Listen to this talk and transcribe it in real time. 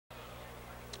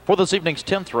For this evening's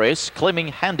 10th race, claiming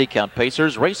handicap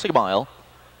pacers racing a mile.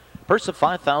 Purse of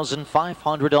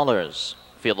 $5,500.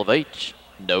 Field of 8,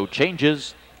 no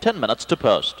changes, 10 minutes to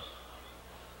post.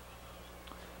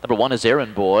 Number 1 is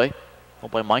Errand Boy,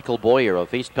 owned by Michael Boyer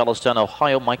of East Palestine,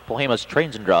 Ohio. Mike Pohemus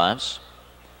trains and drives.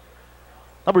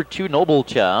 Number 2, Noble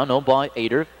Town, owned by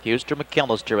Ader, Houston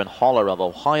McAllister and Haller of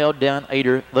Ohio. Dan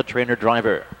Ader, the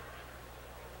trainer-driver.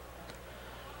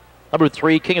 Number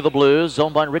 3, King of the Blues,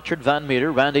 owned by Richard Van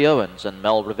Meter, Randy Owens, and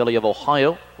Mel Ravilli of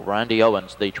Ohio. Randy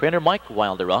Owens, the trainer. Mike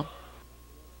Wilder.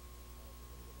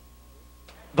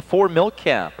 The 4, Milk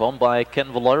Cap, owned by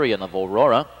Ken Valerian of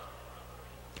Aurora.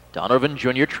 Donovan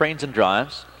Jr. trains and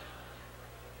drives.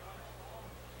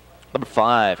 Number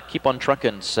 5, Keep on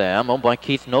Truckin' Sam, owned by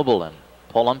Keith Noble and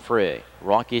Paul Humphrey.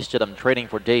 Rocky Stidham training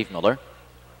for Dave Miller.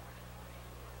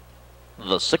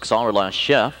 The 6 Hourglass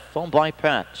Chef, owned by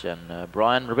Pat and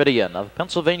Brian Meridian of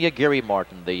Pennsylvania. Gary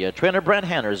Martin, the trainer. Brad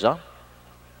Hanners.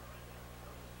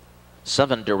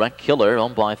 7, Direct Killer,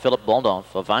 owned by Philip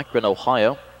Baldoff of Akron,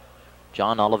 Ohio.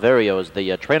 John Oliverio is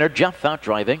the trainer. Jeff out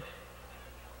driving.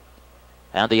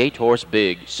 And the 8-horse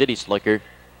Big City Slicker,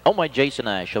 owned by Jason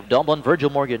Ash of Dublin.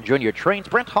 Virgil Morgan Jr. trains.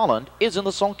 Brent Holland is in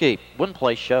the sulky. Win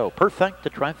Play Show. Perfect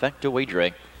the trifecta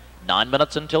wagering. 9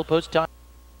 minutes until post time.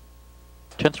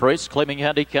 10th race, claiming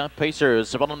handicap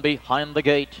pacers running behind the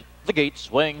gate. The gate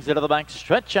swings into the back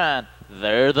stretch, and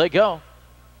there they go.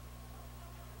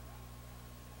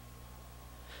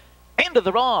 Into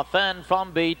the rough, and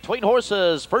from between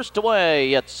horses, first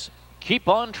away, it's Keep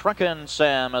on Truckin'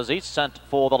 Sam as he's sent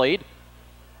for the lead.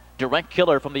 Direct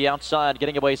Killer from the outside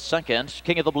getting away second.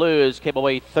 King of the Blues came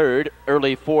away third.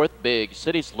 Early fourth, Big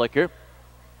City Slicker.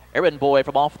 Errand Boy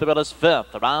from off the rail is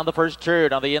fifth. Around the first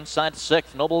turn on the inside,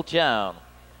 sixth, Noble Town.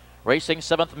 Racing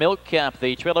seventh, Milk Cap.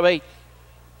 The trailer eighth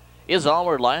is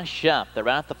our last shot. They're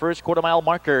at the first quarter-mile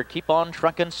marker. Keep on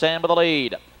Truckin' Sam with the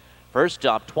lead. First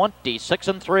up, 26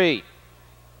 and 3.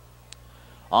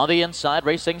 On the inside,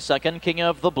 racing second, King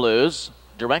of the Blues.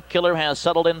 Direct Killer has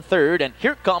settled in third, and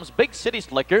here comes Big City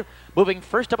Slicker, moving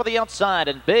first up on the outside,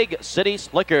 and Big City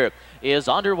Slicker is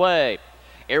underway.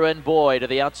 Errand Boy to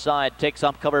the outside takes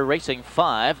up cover, racing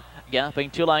 5.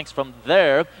 Gapping 2 lengths from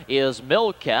there is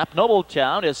Milk Cap. Noble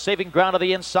Town is saving ground on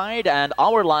the inside, and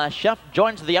Our Last Chef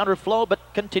joins the outer flow, but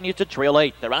continues to trail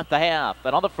 8. They're at the half,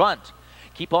 and on the front,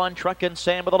 Keep on Truckin'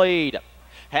 Sam with the lead.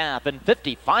 Half and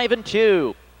 55 and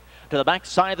 2. To the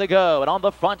backside they go, and on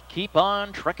the front, Keep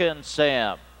on Truckin'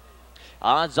 Sam.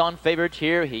 Odds-on favorite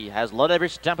here. He has led every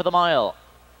step of the mile.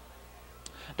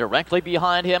 Directly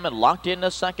behind him and locked in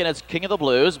a second is King of the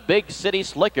Blues. Big City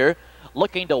Slicker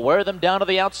looking to wear them down to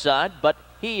the outside, but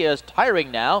he is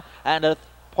tiring now, and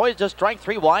poised to strike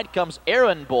 3 wide comes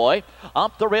Errand Boy.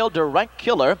 Up the rail, Direct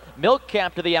Killer. Milk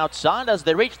Cap to the outside as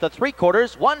they reach the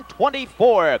 3/4,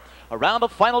 124. Around the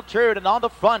final turn, and on the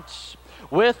front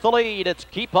with the lead, it's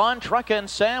Keep on Truckin'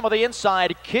 Sam with the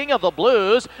inside. King of the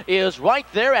Blues is right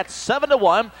there at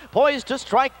 7-1, poised to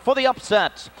strike for the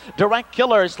upset. Direct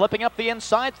Killer slipping up the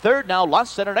inside, third now,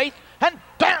 less than an eighth, and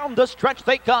down the stretch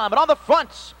they come. And on the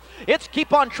front, it's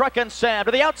Keep on Truckin' Sam.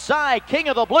 To the outside, King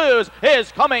of the Blues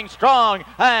is coming strong,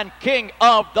 and King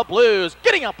of the Blues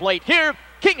getting up late here.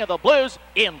 King of the Blues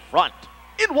in front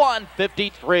in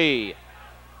 153.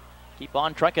 Keep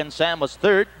on Truckin' Sam was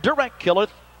third. Direct Killer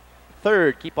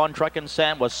third. Keep on Truckin'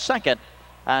 Sam was second,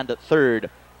 and third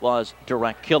was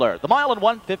Direct Killer. The mile in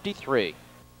 153.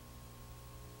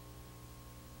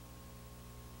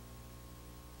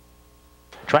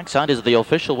 Trackside is the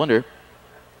official winner.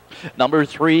 Number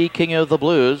 3, King of the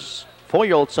Blues,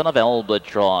 4-year-old son of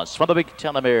Albatross from the Big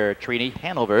Telemere, Trini,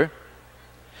 Hanover.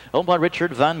 Owned by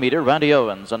Richard Van Meter, Randy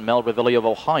Owens, and Mel Ravilli of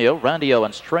Ohio. Randy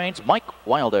Owens trains. Mike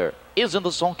Wilder is in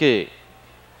the sulky.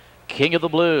 King of the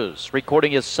Blues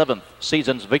recording his 7th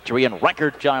season's victory in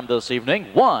record time this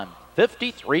evening,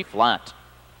 1:53 flat.